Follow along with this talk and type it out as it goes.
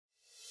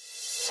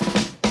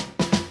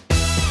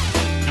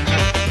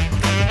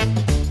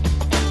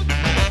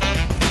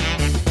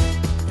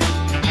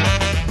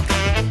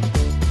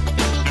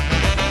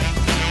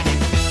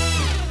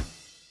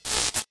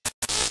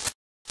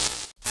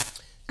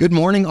Good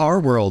morning,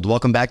 RWorld.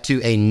 Welcome back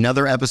to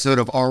another episode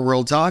of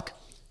RWorldTalk.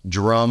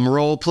 Drum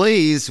roll,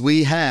 please.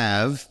 We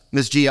have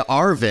Ms. Gia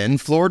Arvin,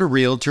 Florida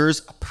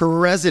Realtors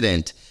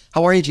President.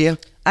 How are you, Gia?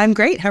 I'm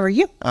great. How are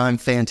you? I'm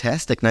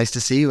fantastic.Ce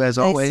to see you, as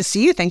always. Nice to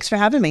see you. Thanks for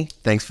having me.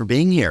 Thanks for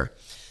being here.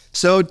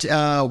 So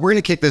we're going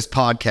to kick this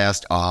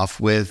podcast off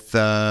with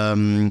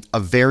a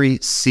very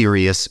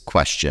serious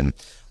question.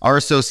 Our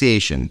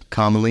association,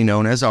 commonly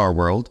known as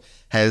RWorld,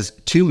 has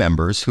two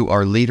members who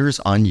are leaders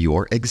on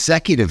your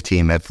executive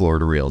team at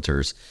Florida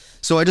Realtors.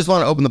 So I just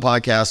want to open the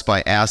podcast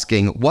by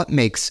asking, what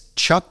makes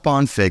Chuck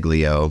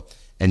Bonfiglio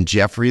and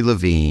Jeffrey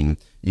Levine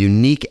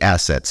unique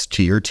assets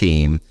to your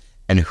team,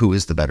 and who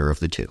is the better of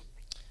the two?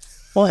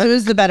 Well, who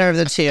is the better of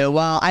the two?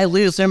 Well, I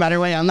lose no matter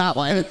what on that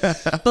one.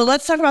 But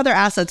let's talk about their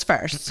assets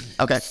first.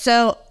 Okay.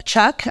 So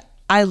Chuck,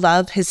 I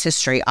love his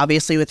history,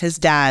 obviously, with his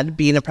dad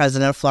being a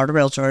president of Florida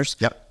Realtors.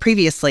 Yep.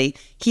 Previously,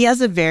 he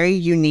has a very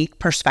unique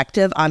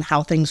perspective on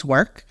how things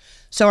work.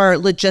 So our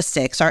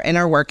logistics, our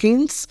inner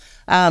workings.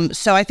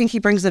 So I think he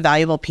brings a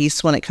valuable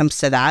piece when it comes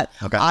to that.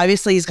 Okay.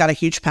 Obviously, he's got a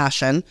huge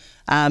passion.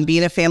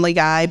 Being a family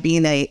guy,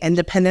 being an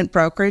independent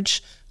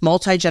brokerage,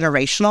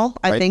 multi-generational,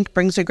 I think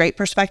brings a great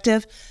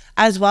perspective,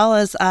 as well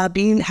as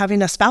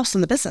having a spouse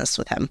in the business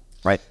with him.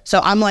 Right.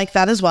 So I'm like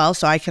that as well.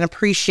 So I can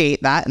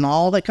appreciate that and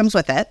all that comes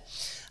with it.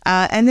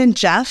 And then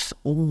Jeff,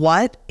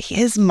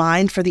 his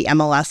mind for the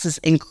MLS is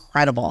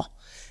incredible.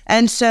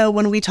 And so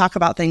when we talk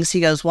about things,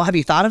 he goes, well, have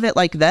you thought of it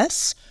like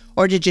this?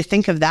 Or did you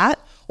think of that?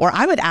 Or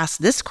I would ask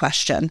this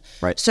question.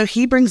 Right. So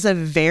he brings a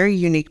very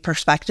unique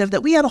perspective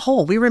that we had a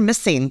hole. We were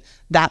missing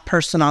that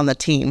person on the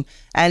team,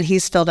 and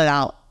he's filled it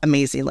out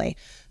amazingly.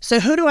 So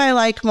who do I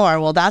like more?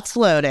 Well, that's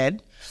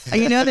loaded.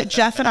 You know that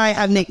Jeff and I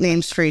have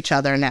nicknames for each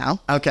other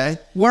now. Okay.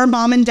 We're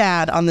mom and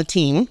dad on the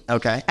team.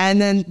 Okay. And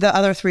then the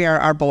other three are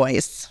our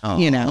boys,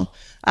 you know.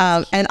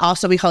 And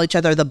also we call each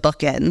other the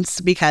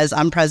bookends because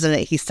I'm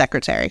president, he's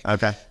secretary.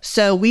 Okay.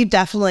 So we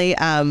definitely,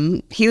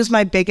 he was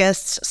my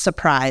biggest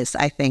surprise,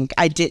 I think.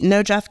 I didn't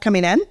know Jeff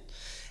coming in,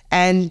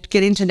 and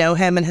getting to know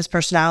him and his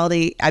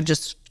personality, I've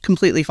just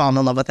completely fallen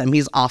in love with him.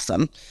 He's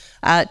awesome.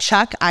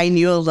 Chuck, I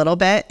knew a little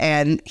bit,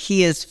 and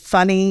he is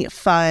funny,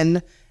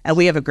 fun, and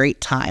we have a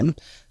great time.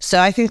 So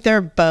I think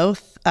they're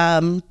both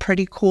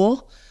pretty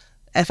cool.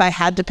 If I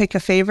had to pick a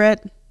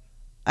favorite,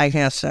 I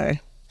can't say.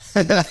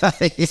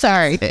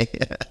 Sorry.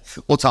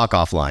 We'll talk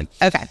offline.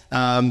 Okay.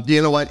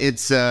 You know what?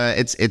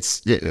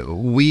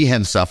 We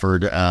have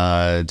suffered,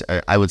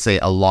 I would say,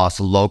 a loss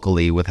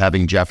locally with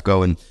having Jeff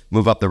go and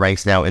move up the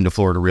ranks now into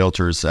Florida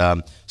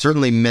Realtors.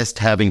 Certainly missed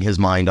having his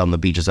mind on the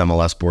Beaches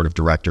MLS board of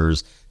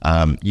directors.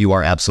 You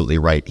are absolutely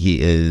right.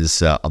 He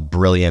is a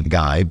brilliant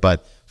guy,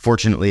 but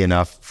fortunately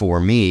enough for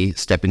me,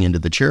 stepping into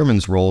the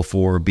chairman's role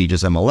for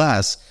Beaches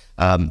MLS,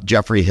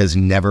 Jeffrey has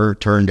never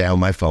turned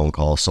down my phone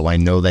call, so I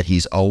know that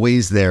he's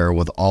always there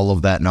with all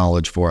of that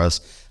knowledge for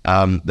us.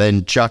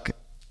 Then Chuck,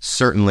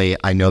 certainly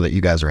I know that you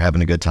guys are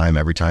having a good time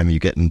every time you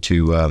get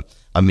into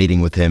a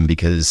meeting with him,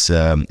 because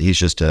he's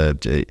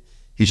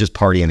just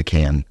party in a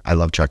can. I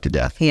love Chuck to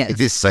death. He is.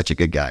 He's such a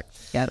good guy.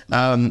 Yep.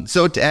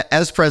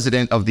 As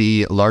president of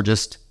the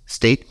largest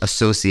state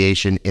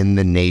association in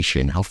the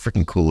nation, how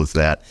freaking cool is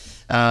that?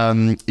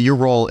 Your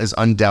role is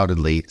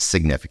undoubtedly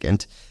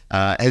significant.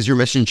 Has your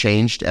mission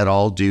changed at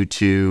all due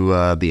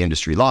to the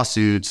industry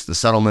lawsuits, the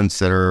settlements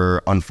that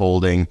are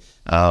unfolding?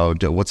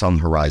 What's on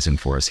the horizon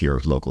for us here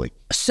locally?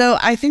 So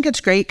I think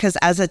it's great because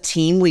as a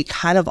team, we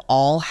kind of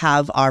all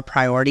have our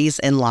priorities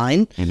in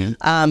line.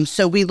 Mm-hmm.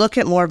 So we look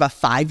at more of a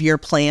 5-year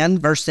plan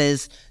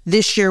versus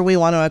this year we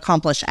want to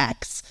accomplish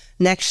X,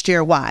 next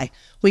year Y.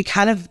 We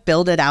kind of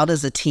build it out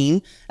as a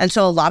team. And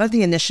so a lot of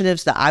the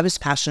initiatives that I was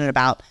passionate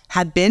about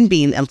have been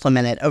being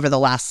implemented over the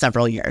last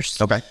several years.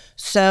 Okay.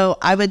 So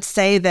I would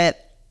say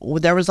that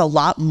there was a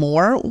lot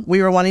more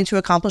we were wanting to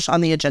accomplish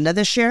on the agenda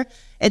this year.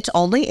 It's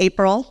only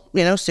April,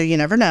 so you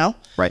never know.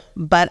 Right.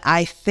 But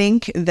I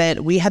think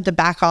that we had to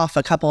back off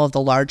a couple of the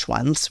large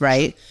ones,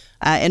 right?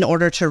 In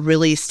order to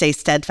really stay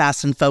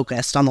steadfast and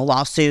focused on the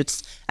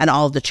lawsuits and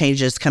all of the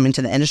changes coming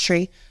to the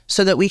industry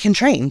so that we can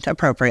train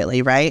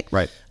appropriately, right?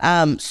 Right.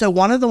 So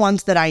one of the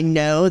ones that I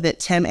know that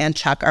Tim and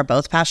Chuck are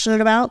both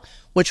passionate about,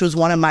 which was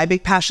one of my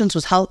big passions,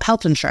 was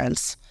health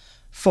insurance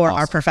for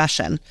our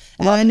profession.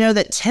 And I know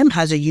that Tim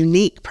has a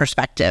unique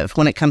perspective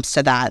when it comes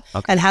to that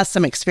and has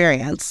some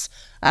experience.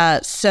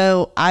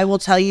 So I will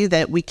tell you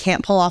that we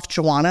can't pull off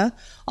Joanna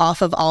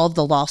off of all of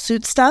the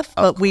lawsuit stuff,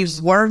 but we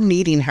were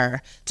needing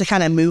her to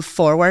kind of move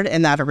forward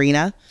in that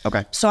arena.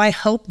 Okay. So I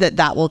hope that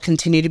that will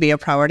continue to be a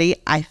priority.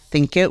 I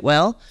think it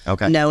will,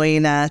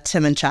 knowing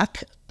Tim and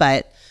Chuck.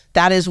 But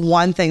that is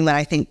one thing that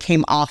I think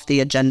came off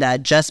the agenda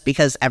just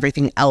because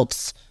everything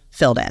else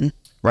filled in.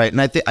 Right.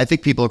 And I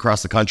think people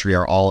across the country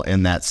are all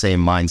in that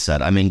same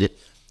mindset. I mean,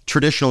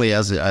 traditionally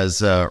as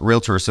a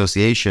Realtor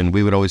Association,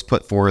 we would always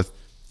put forth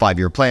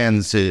 5-year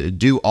plans to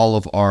do all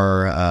of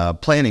our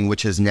planning,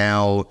 which has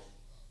now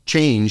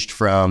changed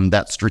from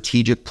that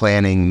strategic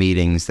planning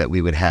meetings that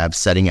we would have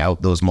setting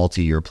out those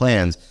multi-year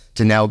plans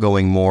to now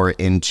going more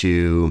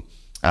into,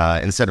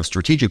 instead of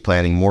strategic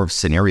planning, more of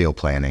scenario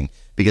planning,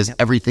 because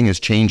everything is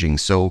changing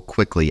so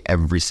quickly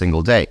every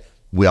single day.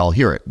 We all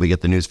hear it. We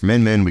get the news from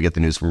Inman, we get the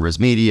news from Riz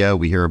Media,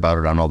 we hear about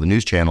it on all the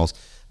news channels.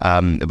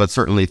 But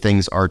certainly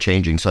things are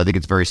changing. So I think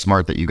it's very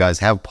smart that you guys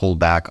have pulled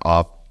back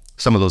off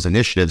some of those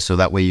initiatives so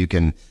that way you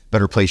can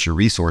better place your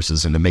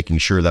resources into making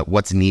sure that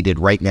what's needed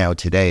right now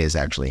today is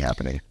actually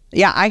happening.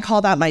 Yeah, I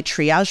call that my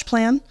triage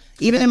plan.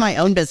 Even in my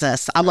own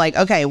business, I'm like,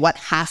 okay, what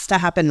has to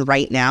happen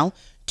right now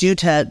due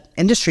to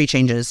industry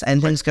changes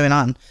and things going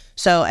on?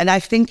 So, and I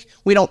think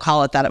we don't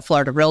call it that at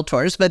Florida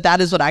Realtors, but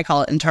that is what I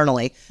call it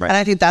internally. Right. And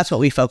I think that's what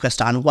we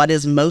focused on. What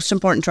is most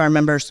important to our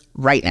members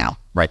right now?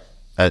 Right.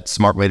 That's a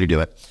smart way to do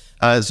it.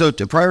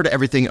 Prior to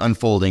everything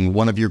unfolding,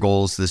 one of your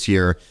goals this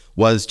year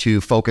was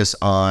to focus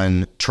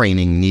on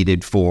training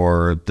needed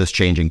for this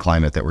changing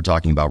climate that we're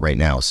talking about right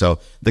now. So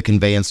the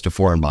Conveyance to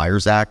Foreign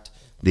Buyers Act,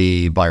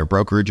 the buyer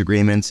brokerage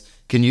agreements.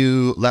 Can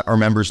you let our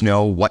members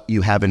know what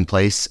you have in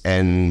place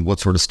and what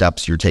sort of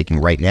steps you're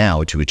taking right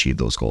now to achieve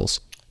those goals?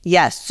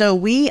 Yes. So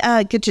we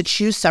get to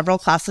choose several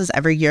classes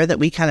every year that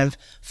we kind of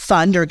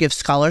fund or give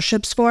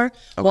scholarships for.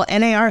 Okay. Well,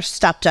 NAR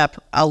stepped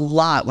up a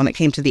lot when it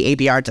came to the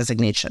ABR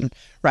designation,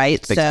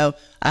 right? So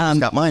I just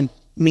got mine.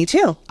 Me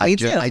too. I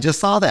just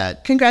saw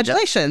that.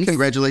 Congratulations.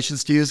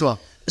 Congratulations to you as well.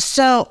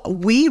 So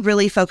we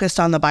really focused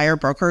on the buyer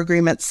broker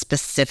agreement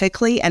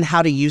specifically and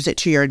how to use it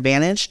to your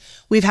advantage.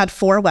 We've had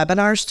 4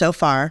 webinars so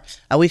far.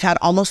 We've had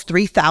almost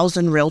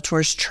 3,000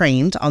 realtors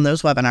trained on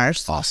those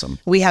webinars. Awesome.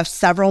 We have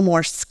several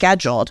more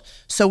scheduled.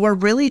 So we're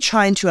really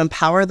trying to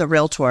empower the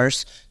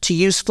realtors to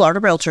use Florida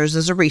Realtors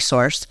as a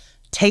resource,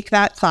 take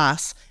that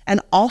class,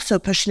 and also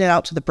pushing it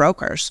out to the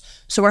brokers.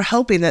 So we're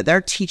hoping that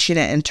they're teaching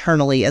it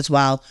internally as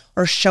well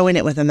or showing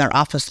it within their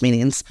office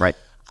meetings. Right.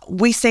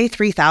 We say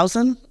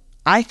 3,000.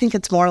 I think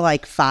it's more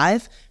like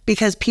 5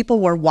 because people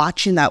were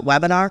watching that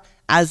webinar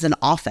as an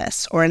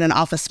office or in an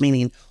office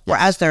meeting or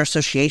as their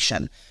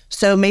association.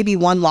 So maybe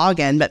one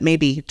login, but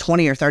maybe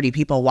 20 or 30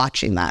 people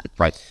watching that.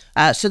 Right.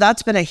 So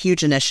that's been a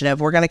huge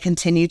initiative. We're going to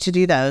continue to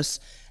do those.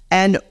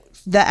 And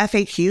the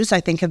FAQs, I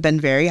think, have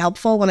been very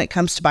helpful when it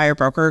comes to buyer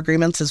broker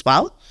agreements as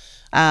well.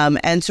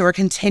 And so we're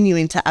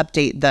continuing to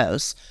update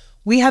those.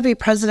 We have a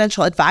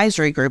presidential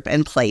advisory group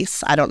in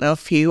place. I don't know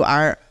if you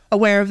are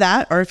aware of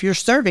that or if you're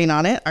serving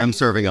on it. I'm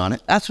serving on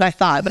it. That's what I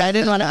thought, but I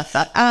didn't want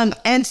to.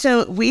 And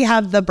so we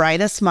have the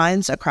brightest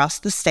minds across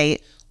the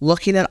state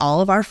looking at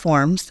all of our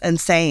forms and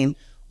saying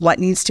what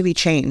needs to be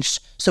changed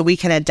so we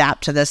can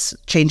adapt to this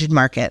changing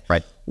market.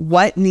 Right.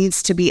 What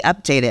needs to be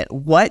updated?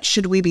 What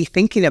should we be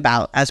thinking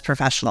about as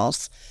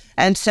professionals?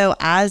 And so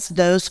as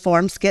those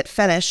forms get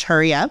finished,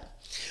 hurry up.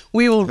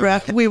 We will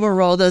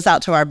roll those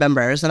out to our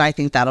members, and I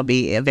think that'll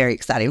be very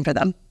exciting for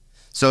them.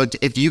 So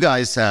if you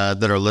guys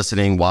that are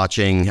listening,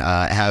 watching,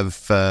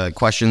 have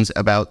questions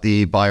about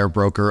the buyer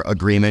broker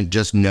agreement,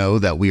 just know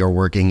that we are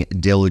working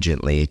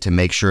diligently to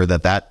make sure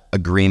that that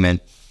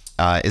agreement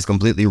is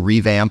completely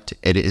revamped.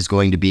 It is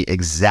going to be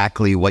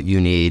exactly what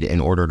you need in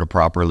order to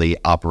properly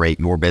operate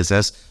your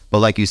business. But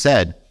like you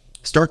said,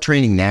 start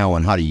training now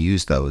on how to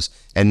use those.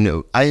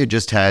 And I had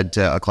just had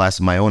a class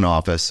in my own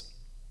office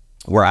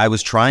where I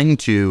was trying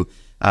to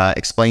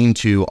explain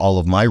to all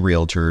of my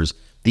realtors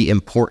the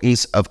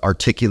importance of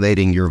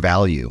articulating your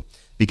value,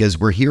 because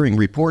we're hearing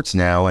reports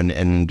now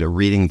and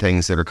reading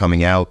things that are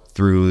coming out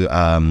through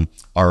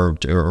our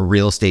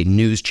real estate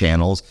news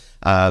channels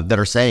that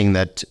are saying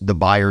that the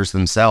buyers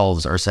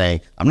themselves are saying,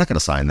 I'm not going to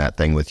sign that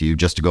thing with you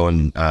just to go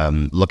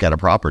and look at a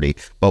property.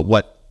 But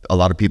what a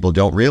lot of people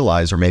don't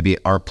realize or maybe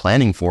are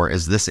planning for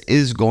is this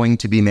is going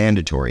to be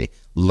mandatory.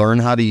 Learn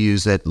how to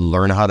use it,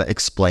 learn how to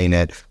explain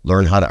it,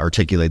 learn how to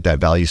articulate that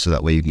value so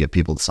that way you can get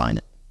people to sign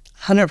it.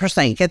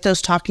 100%. Get those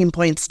talking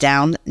points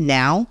down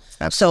now.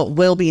 Absolutely. So it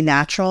will be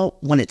natural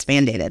when it's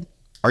mandated.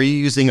 Are you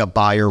using a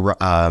buyer?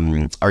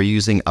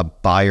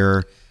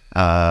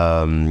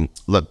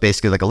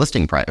 Basically like a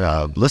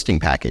listing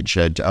package?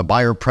 A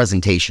buyer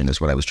presentation is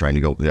what I was trying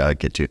to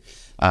get to.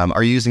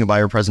 Are you using a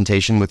buyer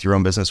presentation with your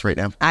own business right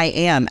now? I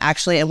am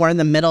actually, and we're in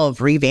the middle of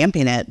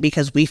revamping it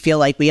because we feel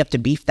like we have to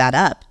beef that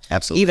up.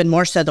 Absolutely. Even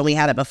more so than we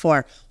had it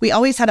before. We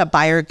always had a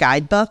buyer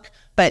guidebook,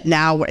 but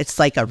now it's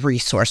like a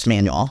resource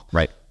manual.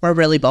 Right. We're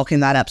really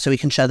bulking that up so we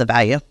can show the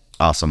value.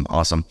 Awesome.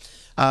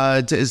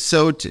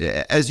 So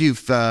as you've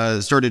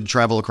started to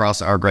travel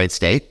across our great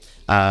state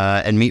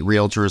and meet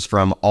realtors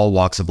from all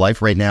walks of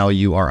life, right now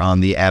you are on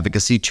the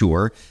advocacy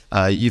tour.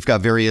 You've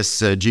got various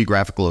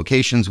geographical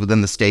locations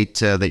within the state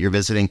that you're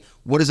visiting.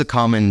 What is a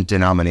common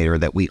denominator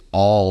that we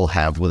all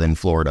have within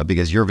Florida?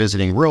 Because you're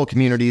visiting rural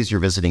communities, you're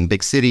visiting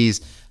big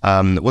cities.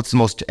 What's the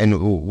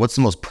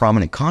most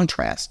prominent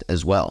contrast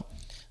as well?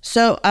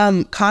 So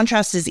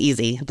contrast is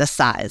easy, the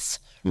size.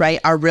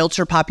 Right? Our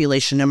realtor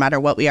population, no matter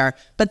what we are.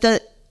 But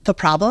the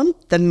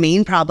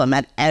main problem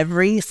at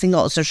every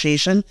single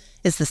association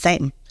is the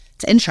same.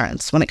 It's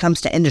insurance when it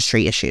comes to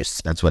industry issues.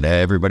 That's what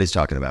everybody's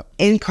talking about.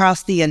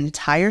 Across the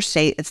entire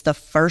state, it's the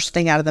first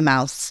thing out of the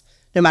mouth,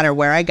 no matter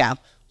where I go.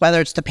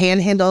 Whether it's the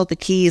Panhandle, the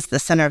Keys, the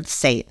center of the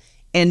state,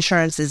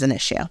 insurance is an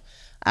issue.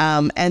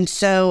 And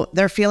so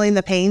they're feeling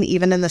the pain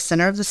even in the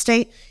center of the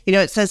state. You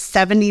know, it says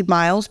 70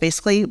 miles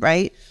basically,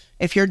 right?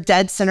 If you're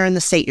dead center in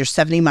the state, you're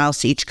 70 miles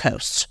to each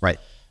coast. Right.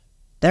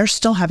 They're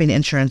still having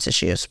insurance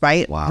issues,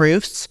 right? Wow.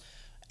 Roofs,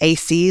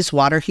 ACs,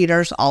 water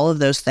heaters, all of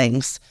those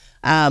things.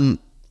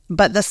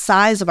 But the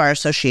size of our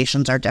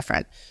associations are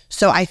different.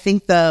 So I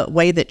think the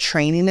way that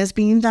training is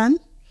being done,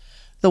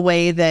 the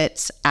way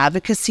that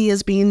advocacy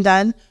is being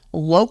done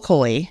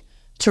locally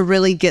to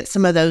really get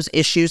some of those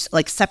issues,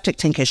 like septic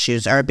tank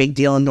issues are a big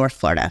deal in North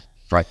Florida.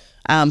 Right.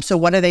 So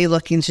what are they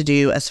looking to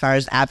do as far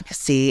as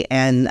advocacy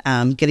and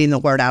getting the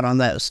word out on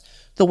those?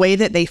 The way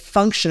that they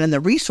function and the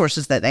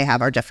resources that they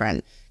have are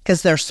different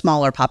because they're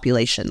smaller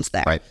populations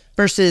there. Right.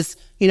 Versus,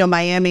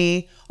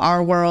 Miami,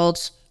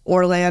 RWorld,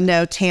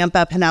 Orlando,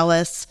 Tampa,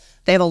 Pinellas,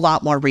 they have a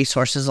lot more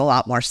resources, a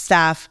lot more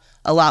staff,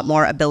 a lot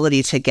more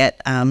ability to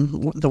get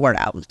the word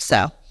out.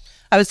 So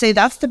I would say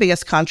that's the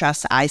biggest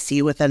contrast I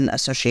see within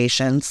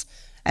associations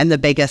and the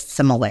biggest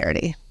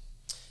similarity.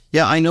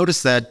 Yeah, I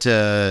noticed that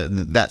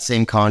that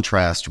same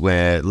contrast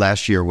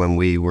last year when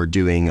we were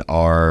doing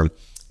our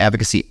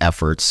advocacy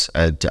efforts.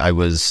 I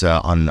was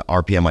on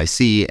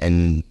RPMIC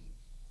and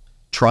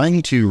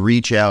trying to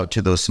reach out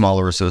to those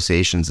smaller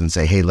associations and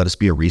say, hey, let us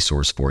be a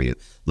resource for you.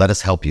 Let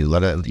us help you.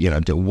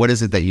 What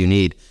is it that you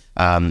need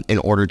in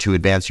order to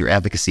advance your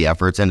advocacy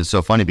efforts? And it's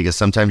so funny because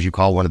sometimes you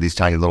call one of these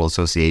tiny little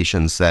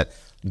associations that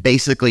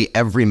basically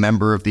every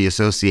member of the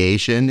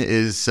association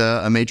is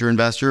a major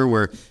investor,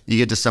 where you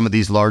get to some of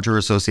these larger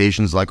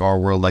associations like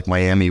RWorld, like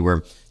Miami,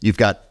 where you've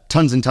got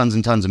tons and tons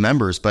and tons of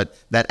members, but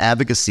that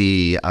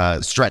advocacy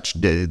stretch,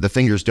 the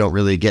fingers don't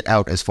really get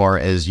out as far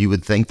as you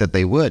would think that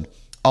they would.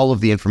 All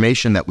of the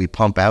information that we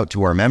pump out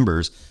to our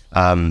members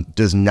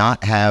does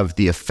not have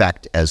the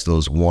effect as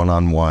those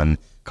one-on-one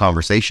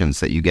conversations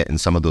that you get in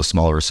some of those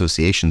smaller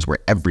associations where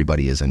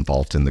everybody is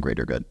involved in the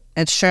greater good.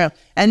 It's true.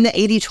 And the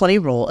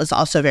 80-20 rule is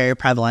also very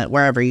prevalent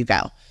wherever you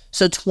go.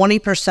 So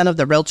 20% of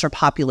the realtor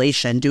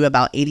population do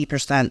about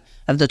 80%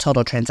 of the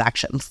total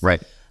transactions.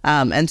 Right.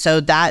 And so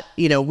that,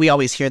 we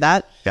always hear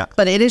that. Yeah.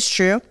 But it is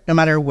true no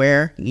matter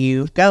where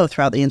you go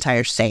throughout the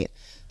entire state.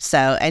 So,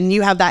 and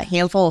you have that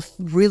handful of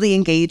really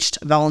engaged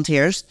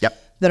volunteers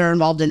that are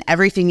involved in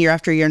everything year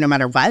after year, no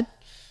matter what.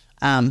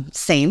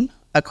 Same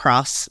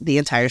across the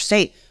entire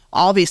state.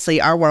 Obviously,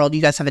 RWorld,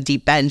 you guys have a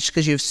deep bench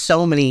because you have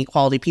so many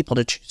quality people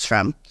to choose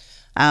from.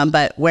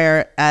 But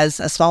whereas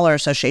a smaller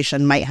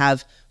association might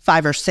have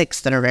 5 or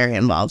 6 that are very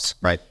involved.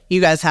 Right. You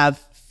guys have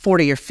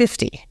 40 or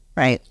 50,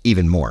 right?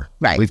 Even more.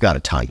 Right. We've got a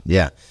ton.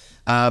 Yeah.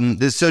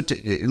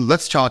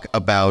 Let's talk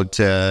about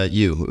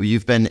you.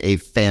 You've been a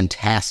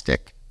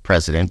fantastic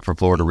president for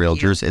Florida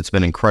Realtors. It's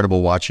been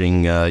incredible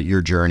watching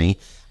your journey.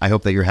 I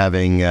hope that you're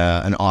having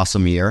an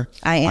awesome year.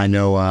 I am. I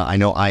know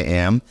I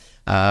am.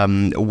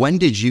 When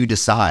did you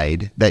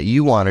decide that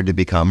you wanted to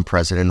become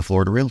president of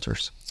Florida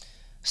Realtors?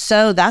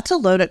 So that's a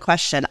loaded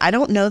question. I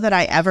don't know that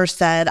I ever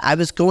said I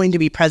was going to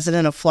be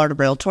president of Florida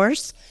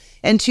Realtors.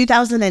 In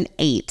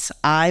 2008,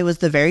 I was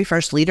the very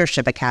first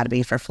leadership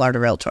academy for Florida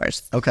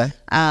Realtors. Okay.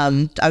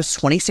 I was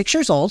 26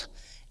 years old,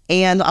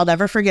 and I'll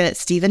never forget it.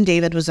 Stephen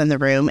David was in the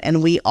room,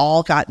 and we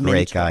all got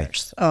mentors. Great guy.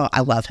 Oh,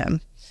 I love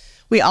him.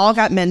 We all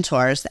got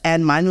mentors,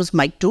 and mine was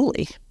Mike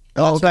Dooley.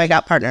 That's who I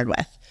got partnered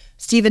with.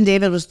 Stephen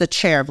David was the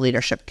chair of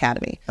Leadership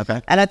Academy. Okay.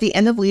 And at the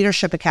end of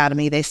Leadership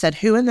Academy, they said,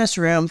 who in this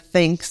room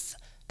thinks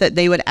that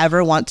they would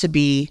ever want to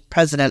be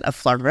president of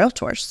Florida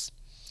Realtors?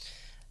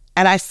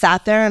 And I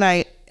sat there and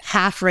I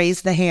half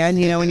raised the hand,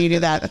 when you do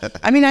that.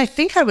 I mean, I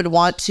think I would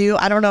want to.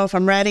 I don't know if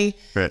I'm ready.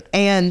 Right.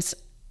 And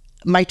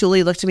Mike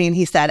Dooley looked at me and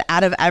he said,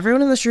 out of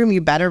everyone in this room, you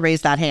better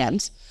raise that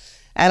hand.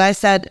 And I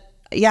said,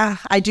 yeah,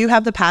 I do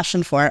have the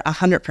passion for it,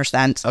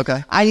 100%.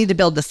 Okay. I need to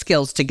build the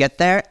skills to get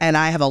there, and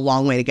I have a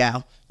long way to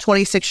go.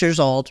 26 years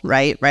old,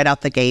 right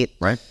out the gate.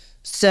 Right.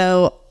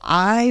 So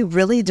I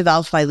really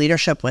developed my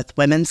leadership with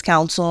Women's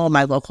Council,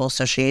 my local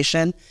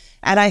association.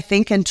 And I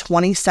think in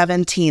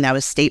 2017, I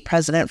was state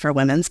president for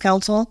Women's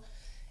Council,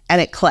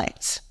 and it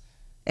clicked.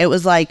 It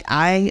was like,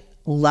 I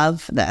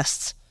love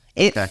this.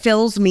 It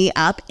fills me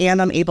up,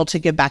 and I'm able to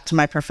give back to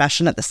my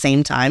profession at the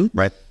same time.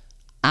 Right.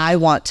 I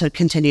want to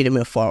continue to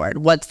move forward.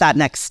 What's that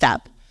next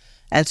step?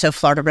 And so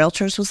Florida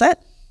Realtors was it.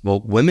 Well,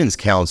 Women's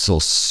Council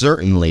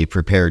certainly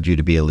prepared you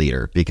to be a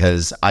leader,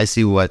 because I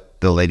see what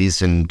the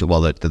ladies and,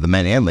 the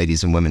men and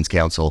ladies in Women's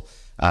Council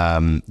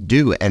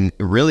do, and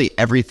really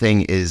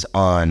everything is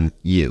on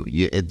you.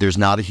 There's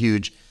not a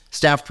huge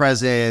staff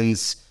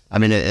presence. I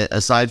mean,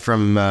 aside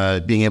from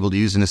being able to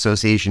use an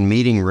association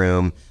meeting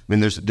room, I mean,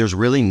 there's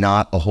really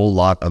not a whole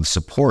lot of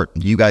support.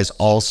 You guys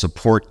all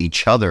support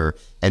each other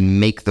and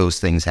make those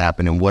things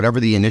happen. And whatever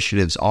the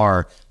initiatives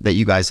are that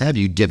you guys have,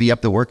 you divvy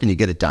up the work and you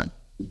get it done.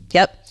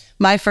 Yep.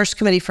 My first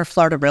committee for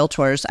Florida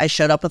Realtors, I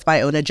showed up with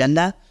my own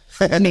agenda,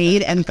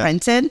 made and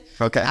printed.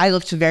 Okay. I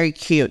looked very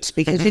cute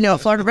because,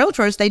 at Florida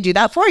Realtors, they do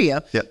that for you.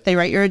 Yep. They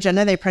write your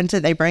agenda, they print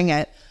it, they bring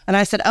it. And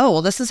I said, oh,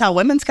 well, this is how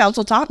Women's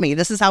Council taught me.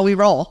 This is how we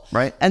roll.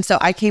 Right. And so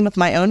I came with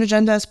my own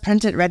agendas,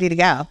 printed, ready to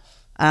go.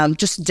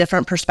 Just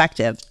different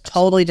perspective,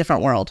 totally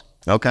different world.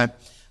 Okay.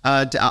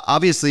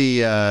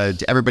 Obviously,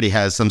 everybody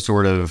has some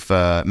sort of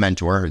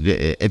mentor.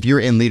 If you're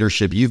in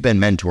leadership, you've been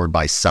mentored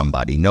by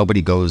somebody.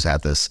 Nobody goes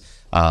at this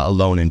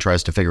alone and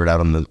tries to figure it out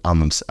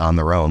on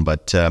their own.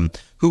 But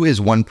who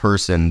is one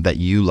person that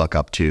you look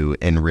up to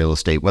in real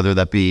estate, whether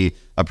that be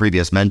a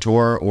previous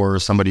mentor or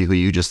somebody who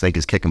you just think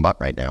is kicking butt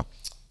right now?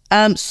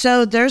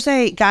 So there's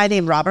a guy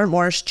named Robert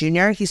Morris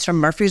Jr. He's from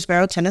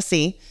Murfreesboro,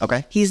 Tennessee.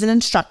 Okay. He's an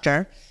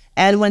instructor.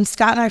 And when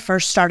Scott and I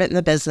first started in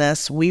the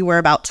business, we were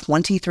about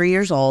 23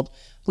 years old.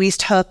 We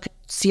took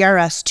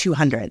CRS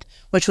 200,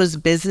 which was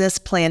business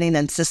planning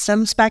and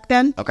systems back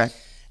then. Okay.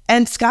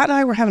 And Scott and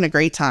I were having a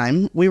great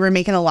time. We were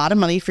making a lot of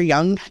money for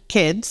young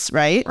kids,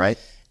 right? Right.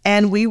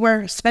 And we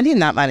were spending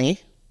that money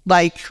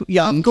like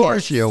young kids. Of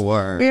course you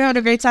were. We were having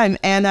a great time.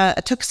 And I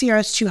took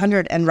CRS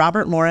 200, and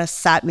Robert Morris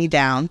sat me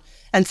down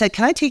and said,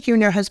 "Can I take you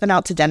and your husband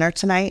out to dinner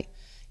tonight?"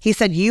 He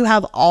said, "You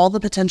have all the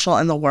potential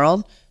in the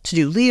world to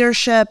do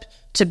leadership,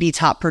 to be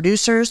top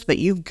producers, but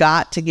you've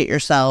got to get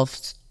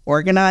yourselves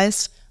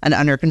organized and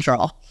under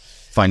control.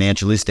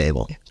 Financially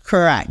stable."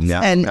 Correct.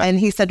 Yeah. And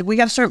he said, "We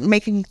got to start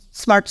making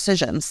smart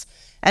decisions."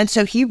 And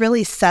so he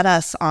really set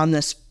us on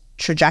this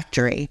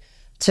trajectory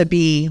to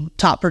be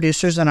top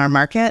producers in our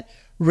market,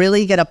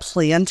 really get a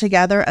plan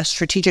together, a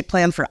strategic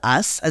plan for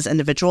us as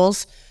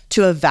individuals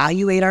to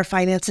evaluate our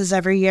finances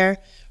every year,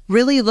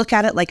 really look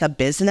at it like a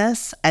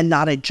business and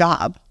not a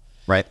job.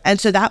 Right. And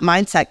so that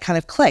mindset kind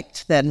of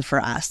clicked then for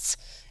us.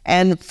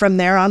 And from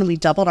there on, we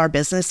doubled our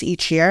business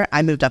each year.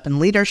 I moved up in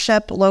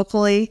leadership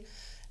locally,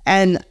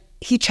 and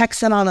he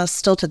checks in on us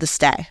still to this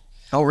day.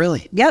 Oh,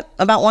 really? Yep.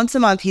 About once a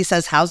month, he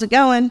says, "How's it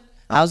going?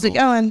 How's it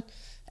going?"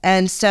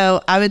 And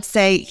so I would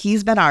say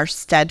he's been our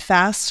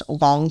steadfast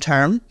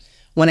long-term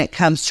when it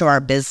comes to our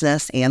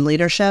business and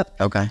leadership.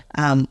 Okay.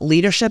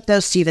 Leadership, though,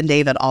 Stephen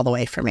David all the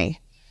way for me.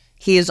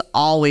 He has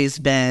always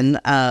been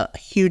a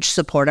huge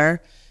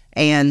supporter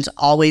and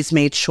always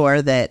made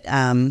sure that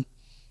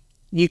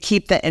you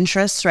keep the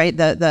interests, right?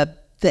 The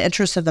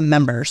interests of the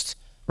members,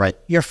 right,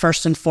 your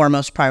first and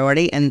foremost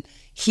priority. And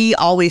he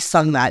always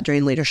sung that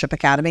during Leadership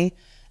Academy.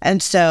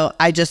 And so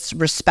I just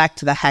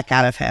respect the heck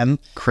out of him.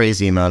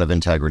 Crazy amount of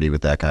integrity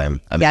with that guy.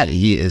 I mean,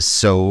 he is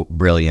so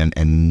brilliant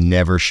and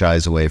never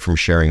shies away from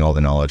sharing all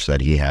the knowledge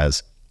that he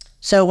has.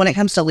 So when it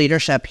comes to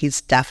leadership, he's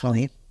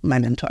definitely my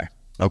mentor.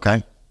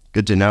 Okay.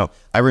 Good to know.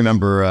 I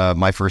remember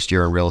my first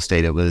year in real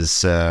estate. It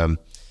was,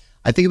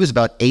 I think it was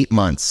about 8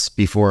 months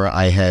before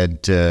I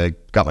had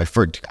got my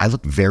first. I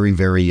looked very,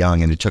 very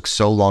young, and it took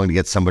so long to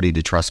get somebody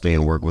to trust me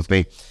and work with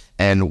me.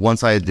 And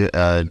once I had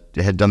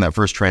done that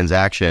first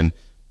transaction,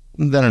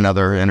 then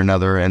another and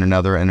another and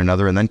another and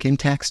another, and then came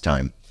tax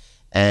time.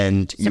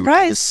 And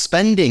you're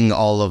spending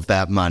all of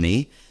that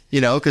money,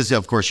 you know, because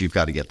of course you've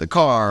got to get the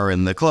car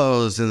and the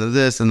clothes and the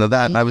this and the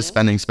that. And I was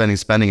spending.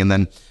 And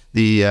then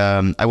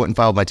I went and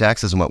filed my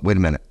taxes and went, wait a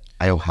minute,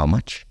 I owe how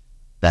much?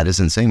 That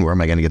is insane. Where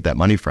am I going to get that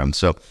money from?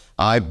 So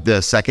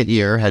the second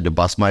year, had to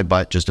bust my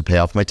butt just to pay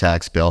off my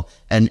tax bill.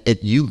 And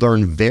you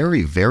learn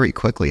very, very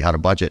quickly how to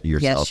budget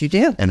yourself. Yes, you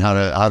do. And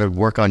how to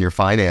work on your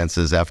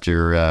finances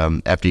after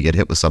you get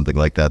hit with something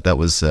like that. That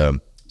was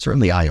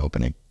certainly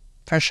eye-opening.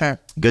 For sure.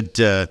 Good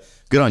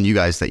on you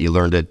guys that you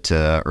learned it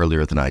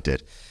earlier than I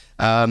did.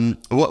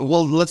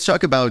 Well, let's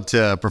talk about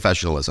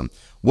professionalism.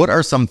 What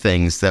are some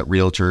things that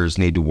realtors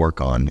need to work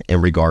on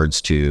in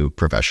regards to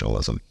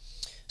professionalism?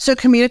 So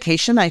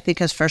communication, I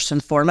think, is first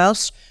and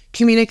foremost.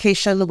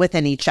 Communication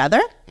within each other,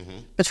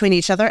 between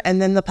each other,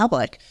 and then the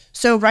public.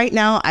 So right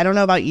now, I don't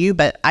know about you,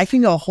 but I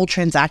can go a whole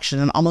transaction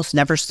and almost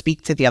never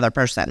speak to the other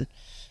person.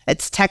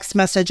 It's text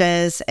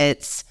messages,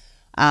 it's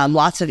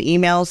lots of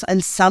emails,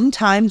 and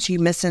sometimes you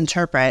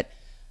misinterpret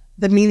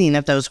the meaning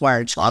of those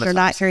words. You're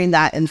not hearing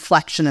that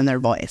inflection in their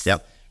voice,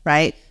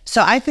 right?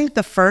 So I think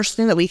the first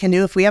thing that we can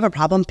do if we have a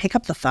problem, pick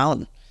up the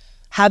phone.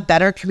 Have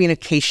better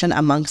communication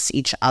amongst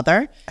each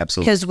other.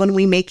 Absolutely. Because when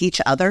we make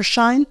each other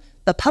shine,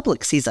 the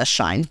public sees us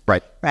shine.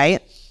 Right.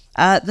 Right.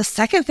 The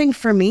second thing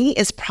for me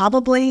is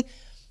probably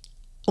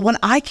when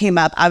I came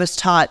up, I was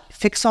taught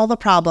fix all the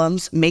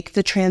problems, make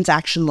the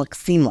transaction look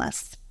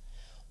seamless.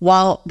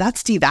 Well,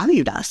 that's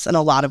devalued us in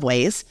a lot of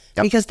ways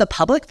because the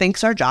public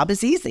thinks our job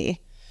is easy.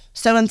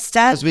 So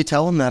instead, because we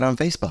tell them that on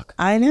Facebook.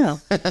 I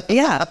know.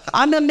 Yeah.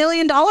 I'm $1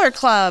 million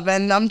club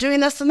and I'm doing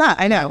this and that.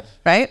 I know.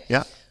 Right.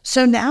 Yeah.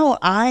 So now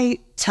I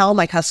tell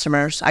my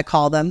customers, I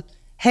call them,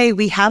 hey,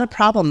 we had a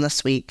problem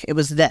this week. It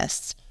was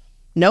this.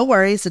 No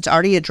worries. It's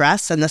already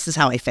addressed and this is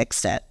how I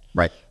fixed it.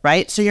 Right.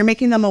 Right. So you're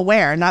making them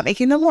aware, not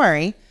making them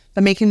worry,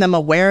 but making them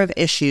aware of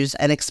issues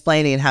and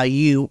explaining how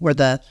you were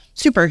the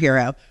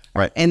superhero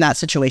in that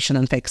situation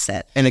and fixed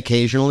it. And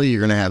occasionally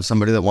you're going to have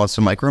somebody that wants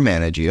to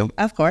micromanage you.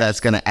 Of course. That's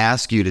going to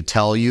ask you to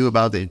tell you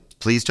about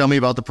please tell me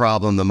about the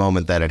problem the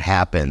moment that it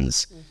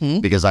happens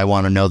because I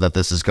want to know that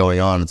this is going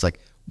on. It's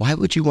like, why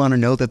would you want to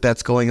know that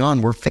that's going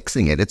on? We're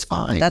fixing it. It's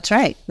fine. That's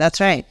right. That's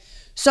right.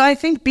 So I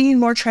think being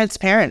more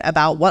transparent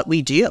about what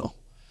we do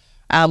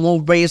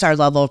will raise our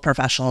level of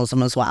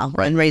professionalism as well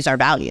and raise our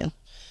value.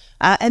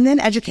 And then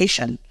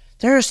education.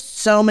 There are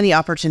so many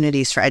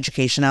opportunities for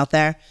education out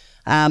there.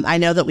 I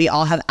know that we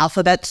all have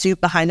alphabet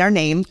soup behind our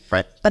name,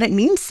 right, but it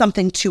means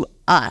something to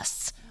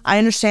us. I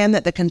understand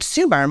that the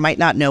consumer might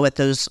not know what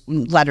those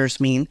letters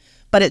mean,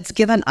 but it's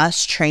given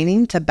us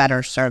training to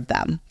better serve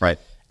them. Right.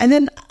 And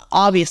then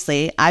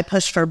obviously I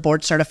pushed for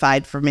board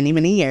certified for many,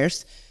 many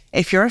years.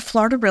 If you're a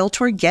Florida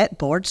Realtor, get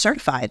board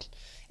certified.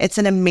 It's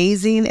an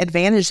amazing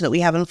advantage that we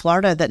have in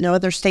Florida that no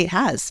other state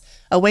has,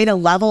 a way to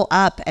level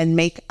up and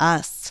make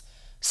us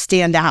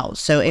stand out.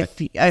 So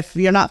if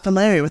you're not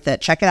familiar with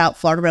it, check it out,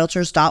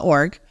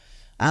 floridarealtors.org,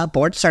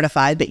 board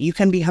certified, but you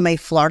can become a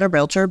Florida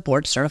Realtor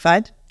board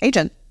certified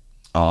agent.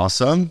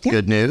 Awesome. Yeah.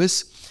 Good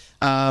news.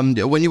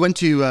 When you went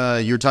to,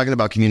 you were talking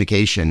about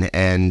communication,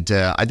 and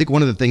I think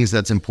one of the things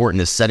that's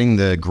important is setting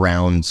the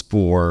grounds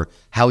for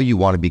how you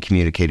want to be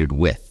communicated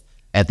with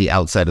at the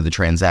outside of the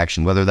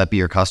transaction, whether that be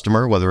your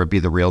customer, whether it be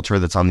the realtor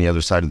that's on the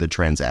other side of the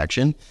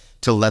transaction,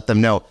 to let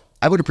them know,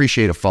 I would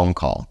appreciate a phone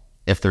call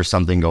if there's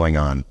something going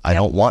on. I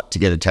don't want to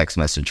get a text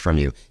message from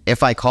you.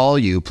 If I call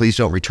you, please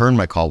don't return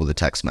my call with a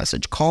text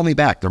message. Call me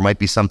back. There might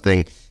be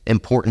something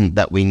important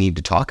that we need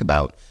to talk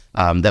about,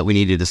 that we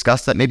need to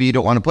discuss that maybe you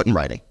don't want to put in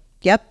writing.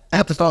 Yep.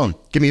 Have the phone.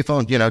 Give me a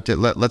phone,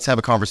 let's have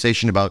a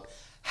conversation about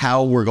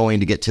how we're going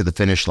to get to the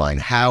finish line,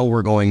 how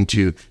we're going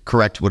to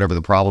correct whatever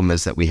the problem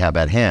is that we have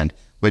at hand,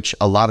 which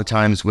a lot of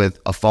times with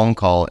a phone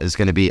call is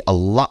going to be a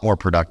lot more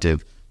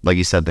productive, like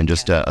you said, than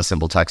just a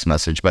simple text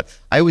message. But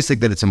I always think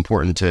that it's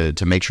important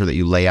to make sure that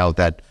you lay out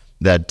that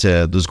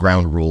those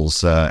ground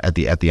rules at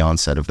the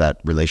onset of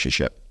that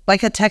relationship.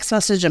 Like a text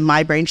message in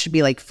my brain should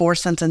be like 4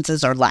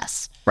 sentences or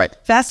less. Right.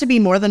 If it has to be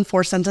more than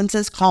 4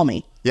 sentences, call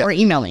me or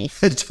email me.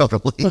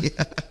 Totally.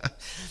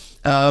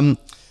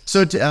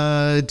 So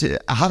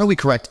how do we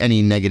correct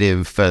any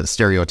negative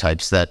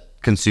stereotypes that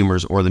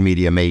consumers or the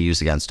media may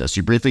use against us?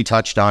 You briefly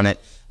touched on it,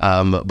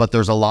 but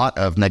there's a lot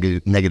of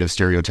negative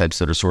stereotypes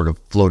that are sort of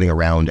floating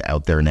around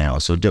out there now.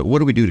 So what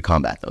do we do to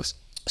combat those?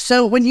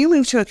 So when you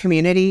move to a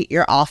community,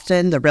 you're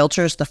often, the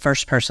realtor is the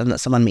first person that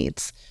someone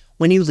meets.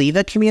 When you leave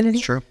a community,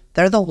 True.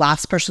 They're the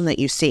last person that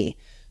you see.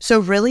 So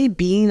really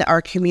being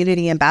our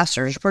community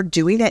ambassadors, we're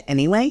doing it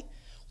anyway.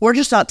 We're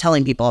just not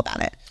telling people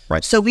about it.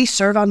 Right. So we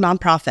serve on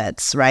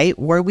nonprofits, right?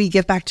 Where we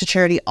give back to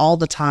charity all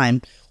the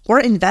time. We're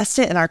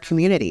invested in our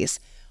communities.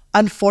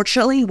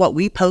 Unfortunately, what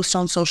we post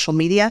on social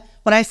media,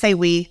 when I say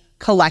we,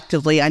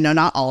 collectively, I know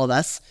not all of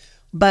us,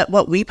 but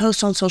what we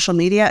post on social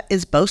media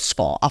is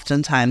boastful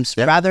oftentimes,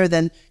 rather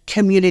than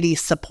community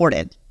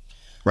supported.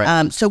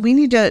 Right. So we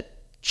need to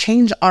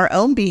change our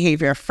own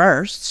behavior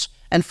first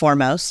and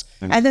foremost,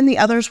 and then the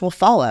others will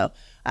follow.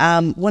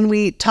 When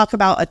we talk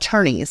about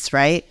attorneys,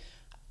 right,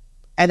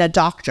 and a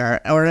doctor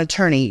or an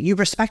attorney, you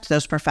respect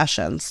those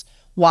professions.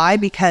 Why?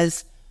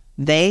 Because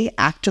they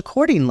act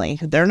accordingly.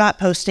 They're not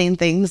posting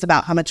things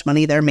about how much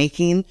money they're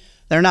making.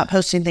 They're not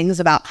posting things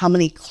about how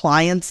many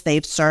clients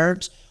they've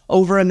served,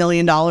 over $1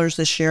 million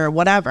this year or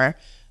whatever.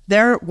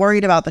 They're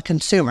worried about the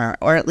consumer,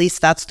 or at least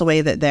that's the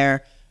way that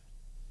they're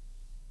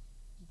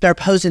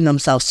posing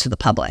themselves to the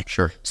public.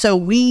 Sure. So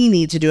we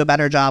need to do a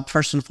better job,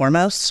 first and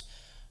foremost,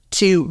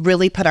 to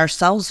really put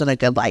ourselves in a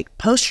good light.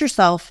 Post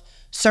yourself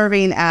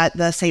serving at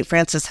the St.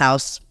 Francis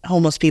House,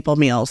 homeless people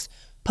meals.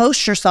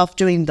 Post yourself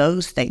doing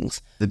those things.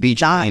 The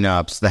beach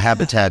cleanups, the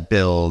habitat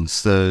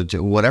builds, the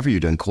whatever you're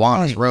doing,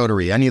 Kiwanis,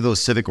 Rotary, any of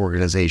those civic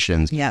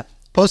organizations. Yeah.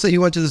 Post that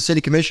you went to the city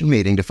commission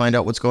meeting to find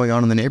out what's going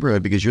on in the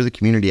neighborhood because you're the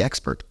community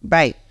expert.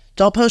 Right.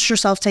 Don't post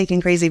yourself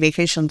taking crazy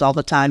vacations all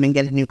the time and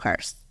getting new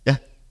cars. Yeah.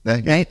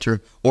 Right. True.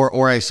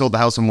 Or I sold the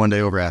house in one day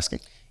over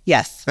asking.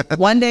 Yes.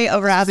 One day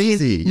over asking.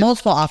 Easy.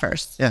 Multiple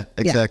offers. Yeah,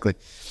 exactly.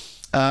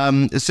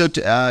 Yeah. So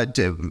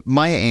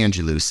Maya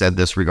Angelou said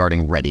this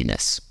regarding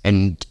readiness,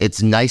 and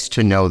it's nice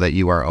to know that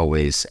you are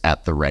always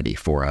at the ready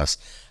for us.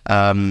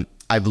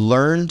 I've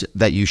learned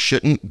that you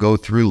shouldn't go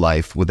through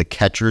life with a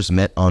catcher's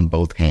mitt on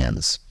both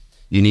hands.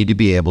 You need to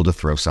be able to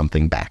throw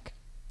something back.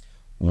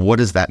 What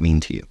does that mean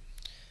to you?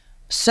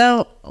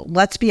 So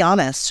let's be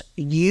honest.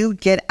 You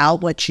get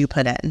out what you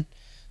put in.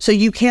 So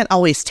you can't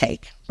always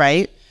take,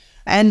 right?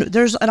 And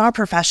in our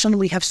profession,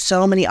 we have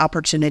so many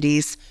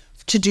opportunities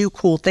to do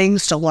cool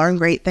things, to learn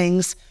great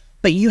things,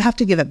 but you have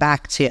to give it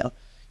back too.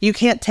 You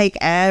can't take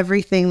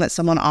everything that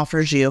someone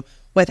offers you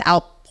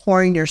without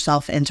pouring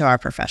yourself into our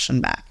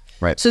profession back.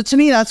 Right. So to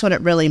me, that's what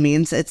it really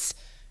means. It's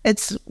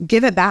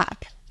give it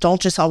back.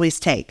 Don't just always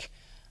take.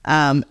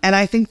 And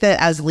I think that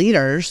as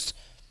leaders,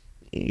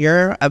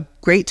 you're a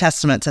great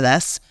testament to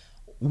this.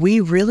 We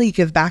really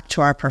give back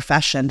to our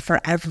profession for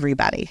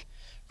everybody.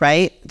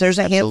 Right? There's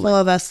a handful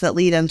of us that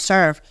lead and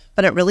serve,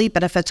 but it really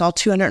benefits all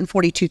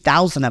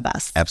 242,000 of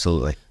us.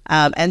 Absolutely.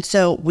 And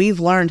so we've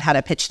learned how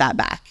to pitch that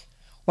back.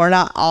 We're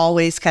not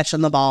always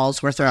catching the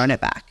balls. We're throwing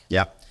it back.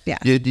 Yeah. Yeah.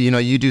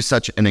 You do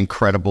such an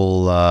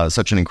incredible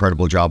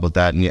job with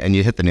that. And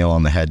you hit the nail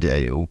on the head.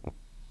 The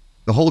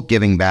whole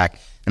giving back.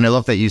 And I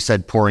love that you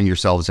said pouring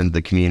yourselves into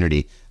the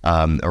community,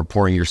 or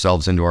pouring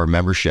yourselves into our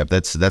membership.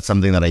 That's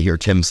something that I hear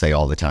Tim say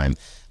all the time.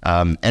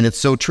 And it's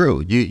so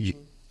true.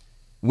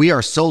 We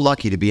are so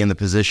lucky to be in the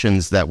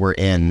positions that we're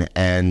in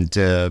and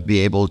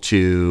be able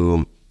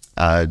to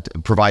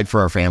provide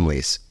for our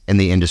families in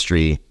the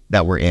industry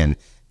that we're in.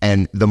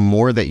 And the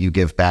more that you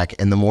give back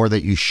and the more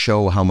that you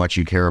show how much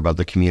you care about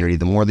the community,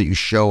 the more that you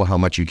show how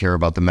much you care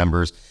about the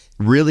members,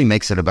 really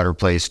makes it a better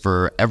place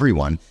for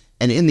everyone.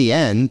 And in the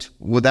end,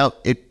 without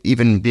it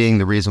even being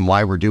the reason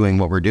why we're doing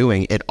what we're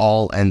doing, it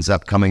all ends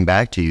up coming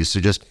back to you. So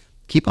just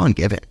keep on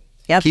giving.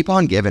 Yep. Keep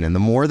on giving. And the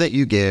more that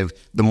you give,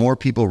 the more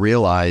people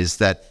realize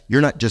that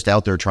you're not just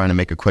out there trying to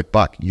make a quick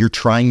buck. You're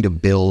trying to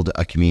build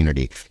a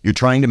community. You're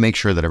trying to make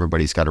sure that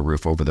everybody's got a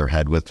roof over their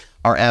head. With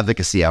our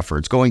advocacy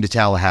efforts, going to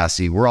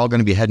Tallahassee, we're all going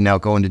to be heading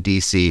out, going to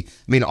DC. I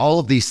mean, all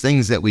of these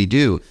things that we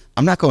do,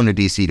 I'm not going to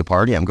DC to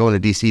party. I'm going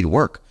to DC to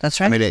work. That's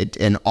right. I mean,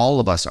 and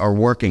all of us are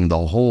working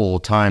the whole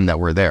time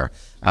that we're there.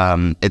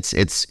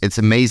 It's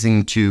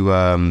amazing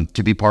to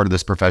be part of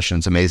this profession.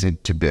 It's amazing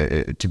to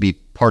be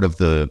part of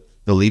the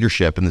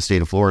leadership in the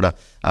state of Florida.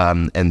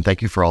 And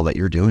thank you for all that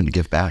you're doing to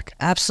give back.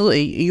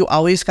 Absolutely. You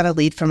always got to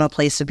lead from a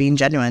place of being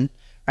genuine,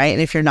 right? And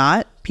if you're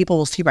not, people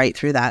will see right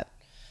through that.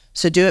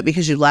 So do it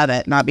because you love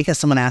it, not because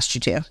someone asked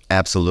you to.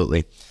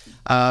 Absolutely.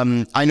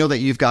 I know that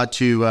you've got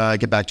to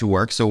get back to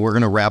work, so we're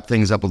going to wrap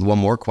things up with one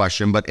more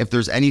question. But if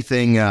there's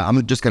anything,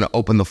 I'm just going to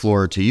open the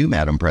floor to you,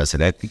 Madam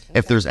President.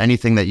 If there's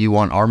anything that you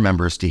want our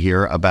members to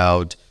hear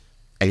about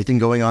anything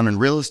going on in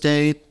real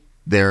estate,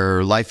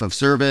 their life of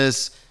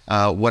service,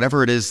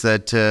 whatever it is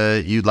that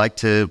you'd like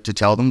to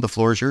tell them, the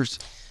floor is yours.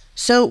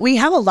 So we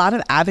have a lot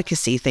of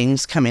advocacy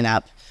things coming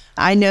up.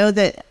 I know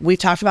that we've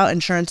talked about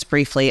insurance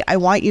briefly. I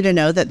want you to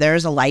know that there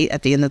is a light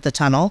at the end of the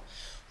tunnel.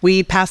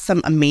 We passed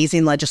some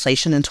amazing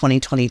legislation in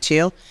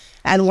 2022,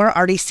 and we're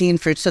already seeing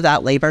fruits of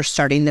that labor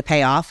starting to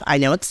pay off. I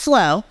know it's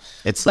slow,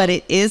 but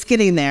it is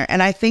getting there.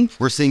 And I think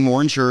we're seeing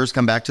more insurers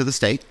come back to the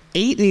state.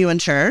 8 new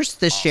insurers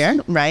this year,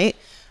 right?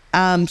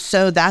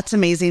 So that's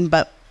amazing.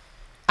 But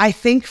I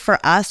think for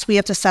us, we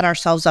have to set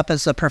ourselves up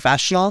as a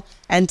professional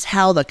and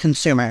tell the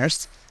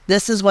consumers,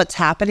 this is what's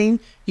happening.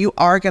 You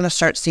are going to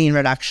start seeing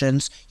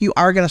reductions. You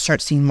are going to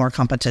start seeing more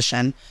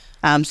competition.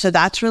 So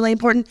that's really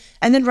important.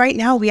 And then right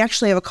now, we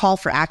actually have a call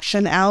for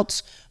action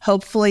out.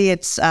 Hopefully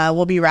it's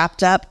will be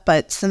wrapped up,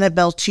 but Senate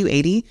Bill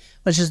 280,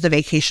 which is the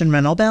vacation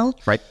rental bill,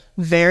 right?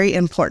 Very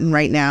important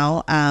right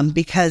now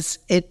because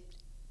it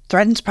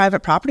threatens private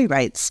property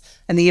rights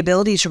and the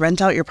ability to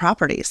rent out your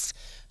properties.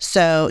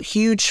 So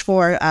huge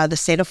for the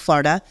state of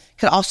Florida.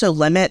 Could also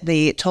limit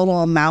the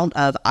total amount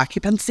of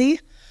occupancy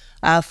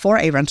for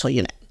a rental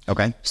unit.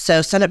 Okay.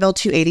 So Senate Bill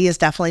 280 is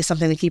definitely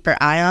something to keep our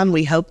eye on.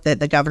 We hope that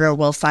the governor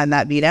will sign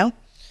that veto.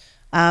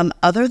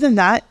 Other than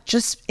that,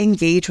 just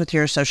engage with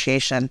your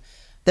association.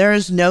 There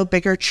is no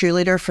bigger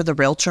cheerleader for the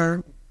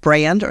Realtor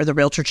brand or the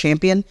Realtor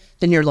champion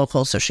than your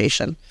local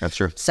association. That's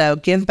true. So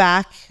give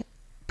back,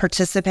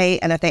 participate,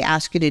 and if they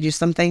ask you to do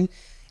something,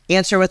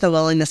 answer with a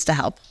willingness to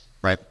help.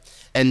 Right.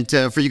 And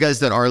for you guys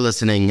that are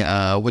listening,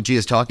 what Gia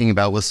is talking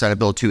about with Senate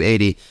Bill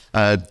 280,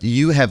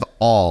 you have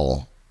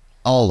all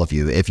of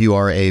you, if you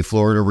are a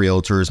Florida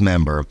Realtors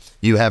member,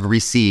 you have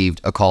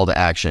received a call to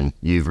action.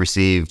 You've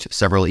received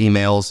several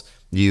emails.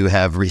 You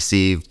have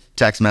received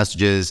text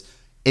messages.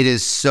 It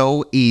is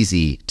so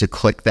easy to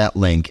click that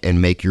link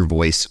and make your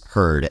voice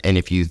heard. And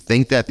if you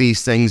think that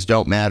these things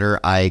don't matter,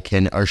 I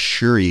can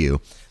assure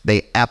you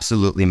they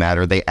absolutely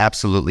matter. They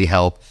absolutely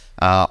help.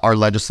 Our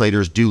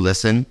legislators do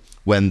listen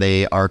when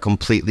they are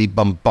completely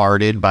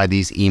bombarded by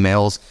these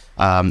emails.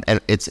 And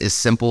it's as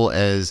simple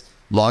as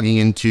logging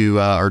into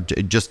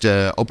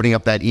opening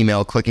up that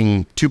email,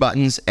 clicking 2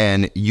 buttons,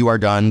 and you are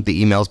done. The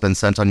email's been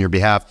sent on your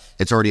behalf.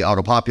 It's already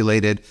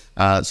auto-populated.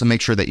 So make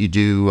sure that you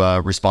do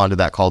respond to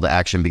that call to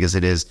action because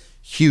it is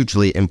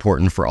hugely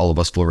important for all of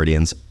us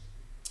Floridians.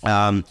 So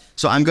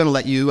I'm going to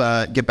let you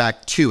get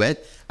back to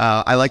it.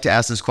 I like to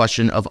ask this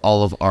question of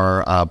all of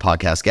our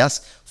podcast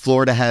guests.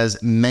 Florida has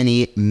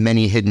many,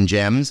 many hidden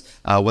gems,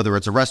 whether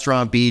it's a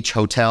restaurant, beach,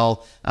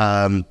 hotel,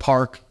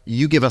 park.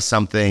 You give us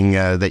something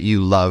that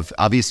you love.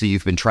 Obviously,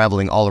 you've been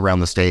traveling all around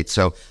the state,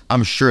 so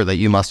I'm sure that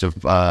you must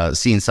have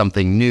seen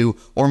something new,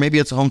 or maybe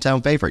it's a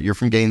hometown favorite. You're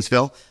from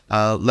Gainesville.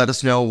 Let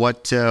us know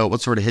what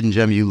sort of hidden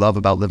gem you love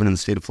about living in the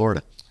state of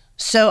Florida.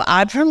 So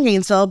I'm from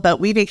Gainesville,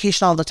 but we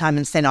vacation all the time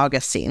in St.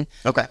 Augustine.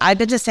 Okay. I've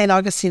been to St.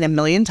 Augustine a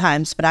million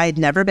times, but I had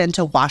never been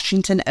to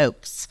Washington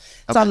Oaks.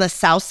 It's on the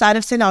south side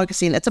of St.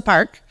 Augustine. It's a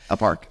park. A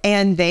park.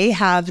 And they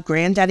have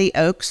granddaddy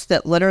oaks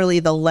that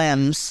literally the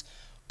limbs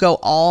go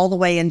all the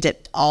way and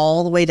dip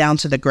all the way down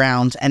to the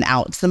ground and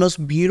out. It's the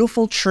most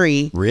beautiful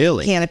tree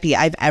canopy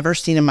I've ever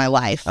seen in my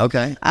life.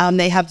 Okay.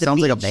 They have the Sounds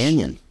beach. like a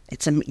banyan.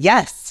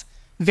 Yes.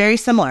 Very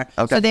similar.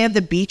 Okay. So they have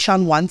the beach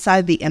on one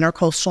side, the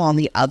intercoastal on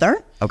the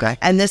other. Okay.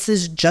 And this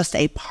is just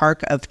a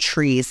park of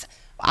trees.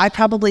 I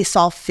probably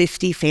saw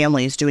 50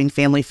 families doing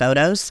family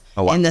photos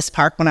in this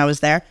park when I was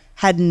there.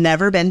 Had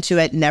never been to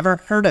it, never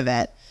heard of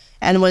it,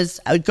 and was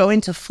going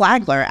to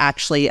Flagler,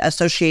 actually,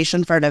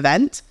 association for an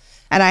event.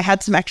 And I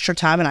had some extra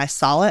time and I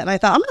saw it and I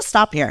thought, I'm going to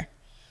stop here.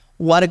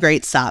 What a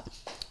great stop.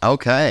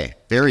 Okay.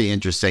 Very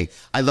interesting.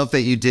 I love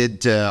that you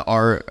did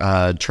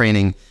our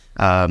training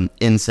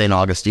in St.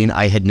 Augustine.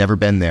 I had never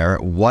been there.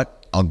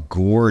 What a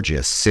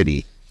gorgeous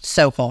city.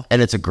 So cool.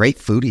 And it's a great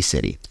foodie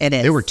city. It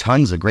is. There were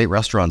tons of great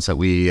restaurants that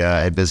we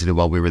had visited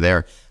while we were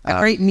there. A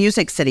great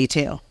music city,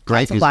 too.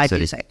 Great live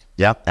music. music.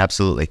 Yeah,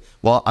 absolutely.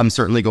 Well, I'm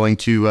certainly going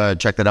to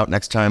check that out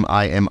next time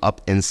I am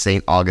up in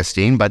St.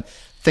 Augustine. But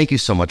thank you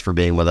so much for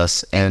being with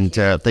us. And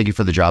thank you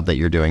for the job that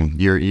you're doing.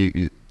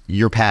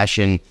 Your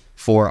passion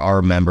for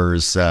our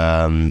members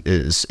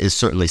is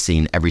certainly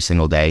seen every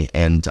single day.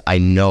 And I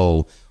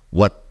know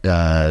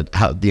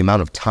how the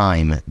amount of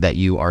time that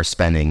you are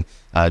spending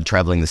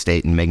traveling the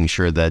state and making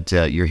sure that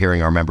you're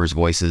hearing our members'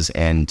 voices.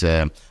 And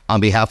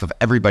on behalf of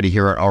everybody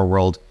here at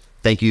RWorld,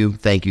 thank you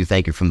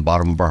from the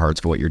bottom of our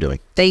hearts for what you're doing.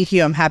 Thank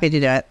you. I'm happy to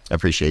do it. I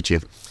appreciate you.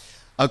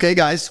 Okay,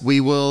 guys,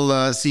 we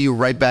will see you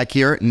right back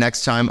here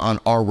next time on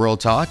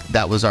RWorldTalk.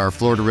 That was our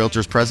Florida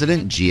Realtors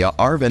President, Gia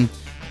Arvin.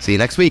 See you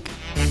next week.